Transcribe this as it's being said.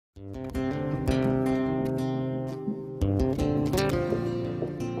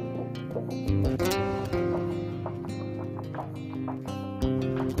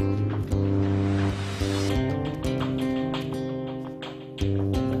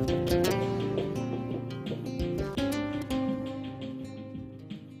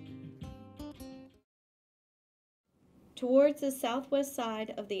Towards the southwest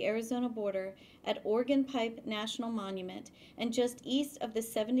side of the Arizona border at Organ Pipe National Monument and just east of the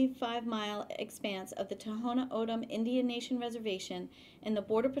 75-mile expanse of the Tohono O'odham Indian Nation Reservation in the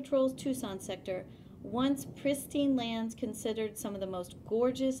Border Patrol's Tucson sector, once pristine lands considered some of the most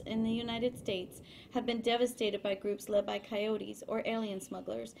gorgeous in the United States have been devastated by groups led by coyotes or alien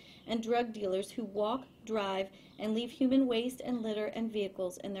smugglers and drug dealers who walk, drive, and leave human waste and litter and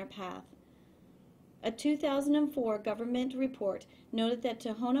vehicles in their path. A 2004 government report noted that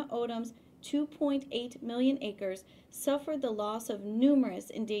Tohono O'odham's 2.8 million acres suffered the loss of numerous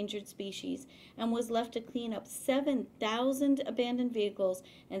endangered species and was left to clean up 7,000 abandoned vehicles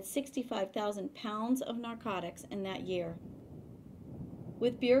and 65,000 pounds of narcotics in that year.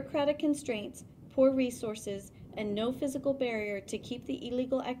 With bureaucratic constraints, poor resources, and no physical barrier to keep the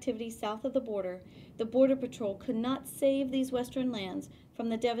illegal activity south of the Border Patrol could not save these western lands from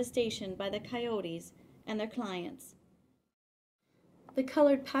the devastation by the coyotes and their clients. The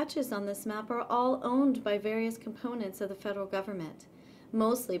colored patches on this map are all owned by various components of the federal government,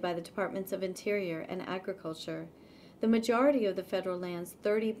 mostly by the Departments of Interior and Agriculture. The majority of the federal land's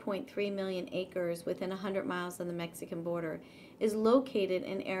 30.3 million acres within 100 miles of the Mexican border is located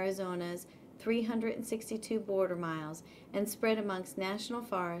in Arizona's 362 border miles and spread amongst national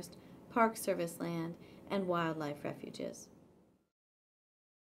forest, Park Service land, and wildlife refuges.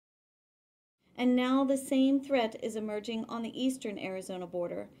 And now the same threat is emerging on the eastern Arizona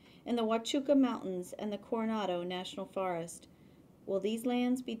border, in the Huachuca Mountains and the Coronado National Forest. Will these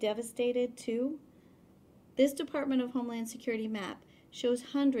lands be devastated too? This Department of Homeland Security map shows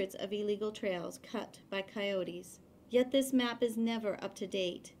hundreds of illegal trails cut by coyotes. Yet this map is never up to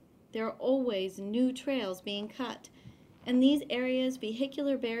date. There are always new trails being cut. In these areas,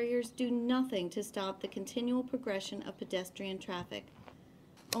 vehicular barriers do nothing to stop the continual progression of pedestrian traffic.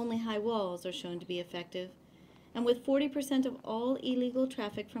 Only high walls are shown to be effective. And with 40% of all illegal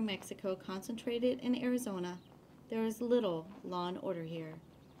traffic from Mexico concentrated in Arizona, there is little law and order here.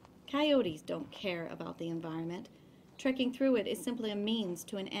 Coyotes don't care about the environment. Trekking through it is simply a means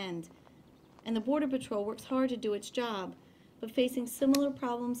to an end. And the Border Patrol works hard to do its job, but facing similar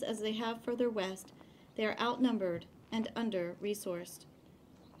problems as they have further west, they are outnumbered and under-resourced.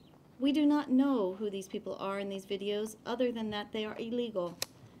 We do not know who these people are in these videos other than that they are illegal,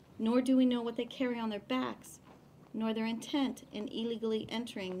 nor do we know what they carry on their backs, nor their intent in illegally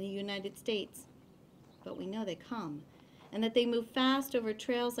entering the United States. But we know they come, and that they move fast over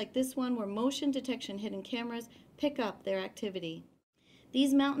trails like this one where motion detection hidden cameras pick up their activity.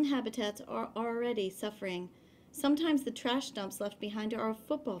 These mountain habitats are already suffering. Sometimes the trash dumps left behind are a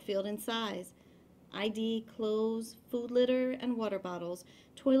football field in size. ID, clothes, food litter, and water bottles,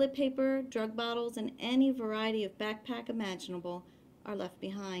 toilet paper, drug bottles, and any variety of backpack imaginable are left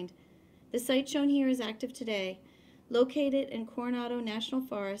behind. The site shown here is active today. Located in Coronado National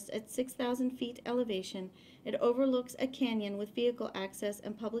Forest at 6,000 feet elevation, it overlooks a canyon with vehicle access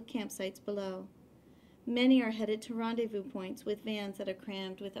and public campsites below. Many are headed to rendezvous points with vans that are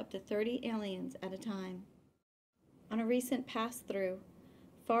crammed with up to 30 aliens at a time. On a recent pass-through,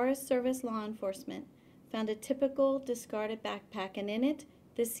 Forest Service law enforcement found a typical discarded backpack, and in it,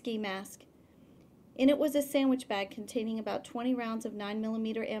 this ski mask. In it was a sandwich bag containing about 20 rounds of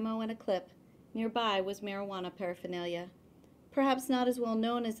 9mm ammo and a clip. Nearby was marijuana paraphernalia. Perhaps not as well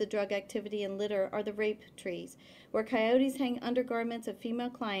known as the drug activity and litter are the rape trees, where coyotes hang undergarments of female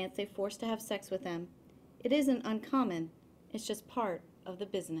clients they force to have sex with them. It isn't uncommon. It's just part of the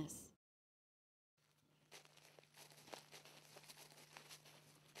business.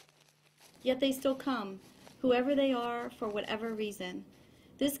 Yet they still come, whoever they are, for whatever reason.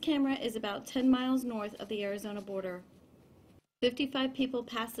 This camera is about 10 miles north of the Arizona border. 55 people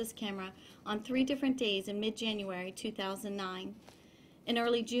passed this camera on 3 different days in mid-January 2009. In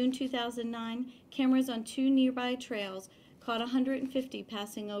early June 2009, cameras on 2 nearby trails caught 150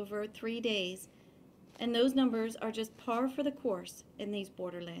 passing over 3 days, and those numbers are just par for the course in these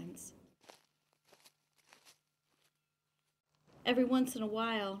borderlands. Every once in a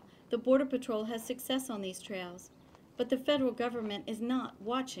while, the Border Patrol has success on these trails, but the federal government is not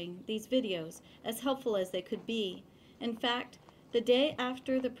watching these videos, as helpful as they could be. In fact, the day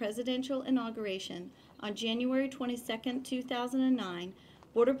after the presidential inauguration, on January 22, 2009,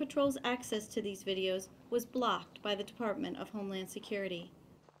 Border Patrol's access to these videos was blocked by the Department of Homeland Security.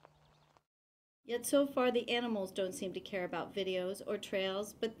 Yet so far the animals don't seem to care about videos or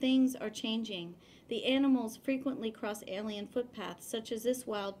trails, but things are changing. The animals frequently cross alien footpaths, such as this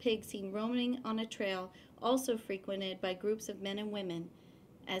wild pig seen roaming on a trail also frequented by groups of men and women,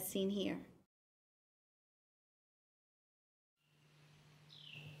 as seen here.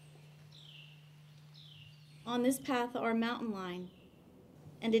 On this path are a mountain lion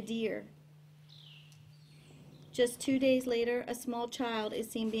and a deer. Just 2 days later, a small child is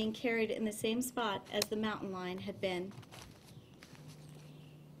seen being carried in the same spot as the mountain lion had been.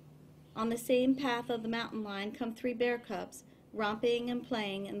 On the same path of the mountain lion come 3 bear cubs, romping and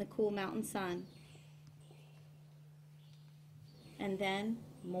playing in the cool mountain sun. And then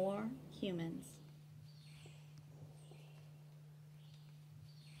more humans.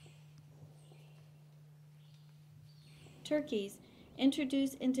 Turkeys,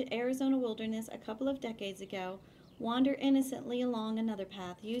 introduced into Arizona wilderness a couple of decades ago, wander innocently along another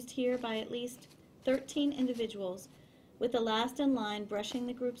path used here by at least 13 individuals, with the last in line brushing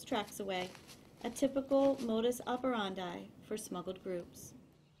the group's tracks away, a typical modus operandi for smuggled groups.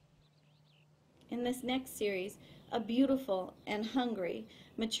 In this next series, a beautiful and hungry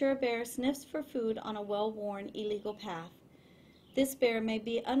mature bear sniffs for food on a well-worn illegal path. This bear may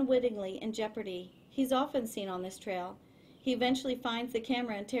be unwittingly in jeopardy. He's often seen on this trail. He eventually finds the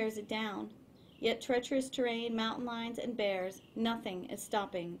camera and tears it down. Yet treacherous terrain, mountain lions, and bears, nothing is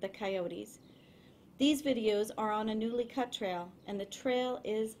stopping the coyotes. These videos are on a newly cut trail, and the trail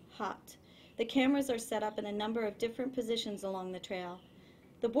is hot. The cameras are set up in a number of different positions along the trail.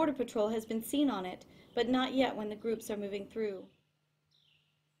 The Border Patrol has been seen on it, but not yet when the groups are moving through.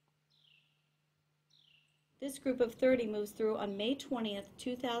 This group of 30 moves through on May 20th,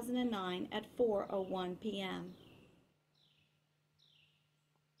 2009 at 4:01 p.m.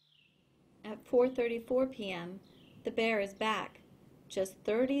 At 4:34 p.m., the bear is back, just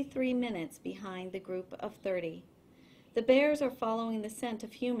 33 minutes behind the group of 30. The bears are following the scent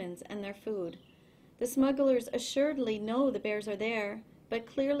of humans and their food. The smugglers assuredly know the bears are there, but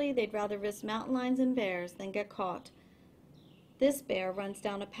clearly they'd rather risk mountain lions and bears than get caught. This bear runs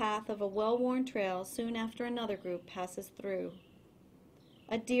down a path of a well-worn trail soon after another group passes through.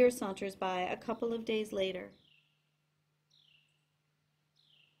 A deer saunters by a couple of days later.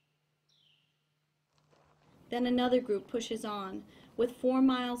 Then another group pushes on. With 4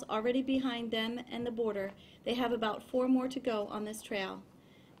 miles already behind them and the border, they have about 4 more to go on this trail.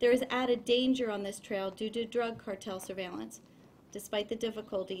 There is added danger on this trail due to drug cartel surveillance. Despite the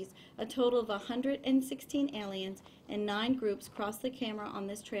difficulties, a total of 116 aliens and 9 groups crossed the camera on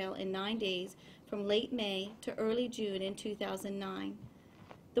this trail in 9 days from late May to early June in 2009.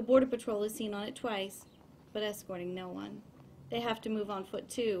 The Border Patrol is seen on it twice, but escorting no one. They have to move on foot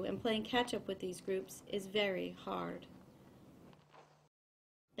too, and playing catch-up with these groups is very hard.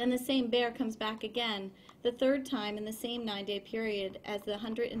 Then the same bear comes back again, the 3rd time in the same 9-day period as the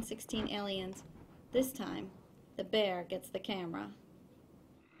 116 aliens. This time, the bear gets the camera.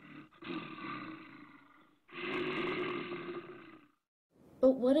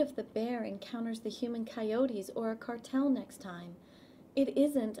 But what if the bear encounters the human coyotes or a cartel next time? It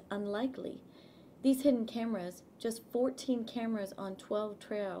isn't unlikely. These hidden cameras, just 14 cameras on 12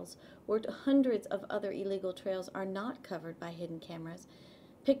 trails, where hundreds of other illegal trails are not covered by hidden cameras,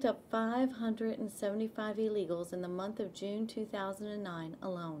 picked up 575 illegals in the month of June 2009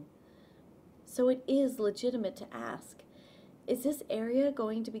 alone. So it is legitimate to ask, is this area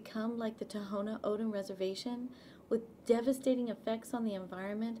going to become like the Tohono O'odham Reservation, with devastating effects on the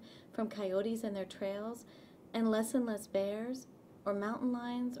environment from coyotes and their trails, and less bears, or mountain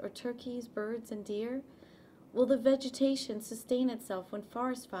lions, or turkeys, birds, and deer? Will the vegetation sustain itself when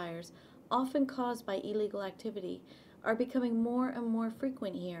forest fires, often caused by illegal activity, are becoming more and more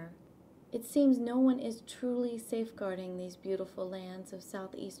frequent here? It seems no one is truly safeguarding these beautiful lands of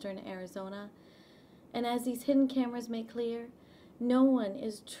southeastern Arizona, and as these hidden cameras make clear, no one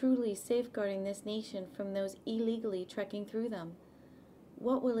is truly safeguarding this nation from those illegally trekking through them.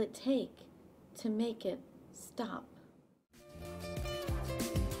 What will it take to make it stop?